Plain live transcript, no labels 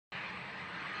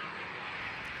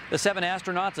The 7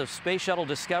 astronauts of Space Shuttle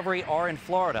Discovery are in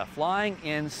Florida, flying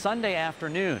in Sunday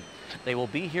afternoon. They will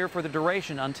be here for the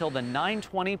duration until the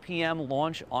 9:20 p.m.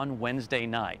 launch on Wednesday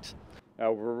night.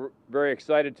 We're very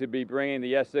excited to be bringing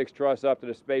the S6 truss up to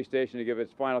the space station to give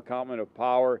its final complement of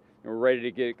power, and we're ready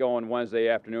to get it going Wednesday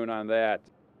afternoon on that.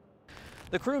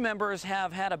 The crew members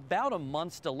have had about a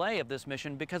month's delay of this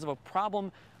mission because of a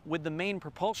problem with the main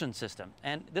propulsion system.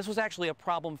 And this was actually a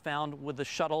problem found with the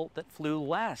shuttle that flew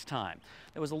last time.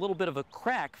 There was a little bit of a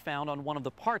crack found on one of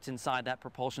the parts inside that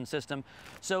propulsion system.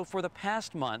 So for the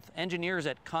past month, engineers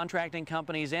at contracting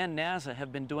companies and NASA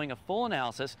have been doing a full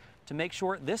analysis to make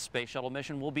sure this space shuttle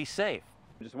mission will be safe.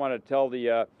 I just want to tell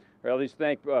or at least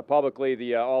thank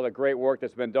publicly all the great work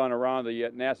that's been done around the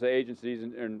NASA agencies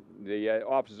and the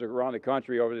offices around the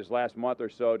country over this last month or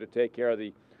so to take care of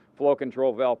the flow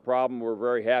control valve problem. We're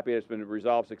very happy it's been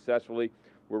resolved successfully.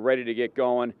 We're ready to get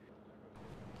going.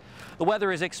 The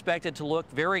weather is expected to look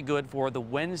very good for the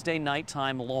Wednesday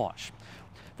nighttime launch.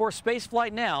 For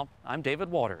Spaceflight Now, I'm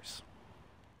David Waters.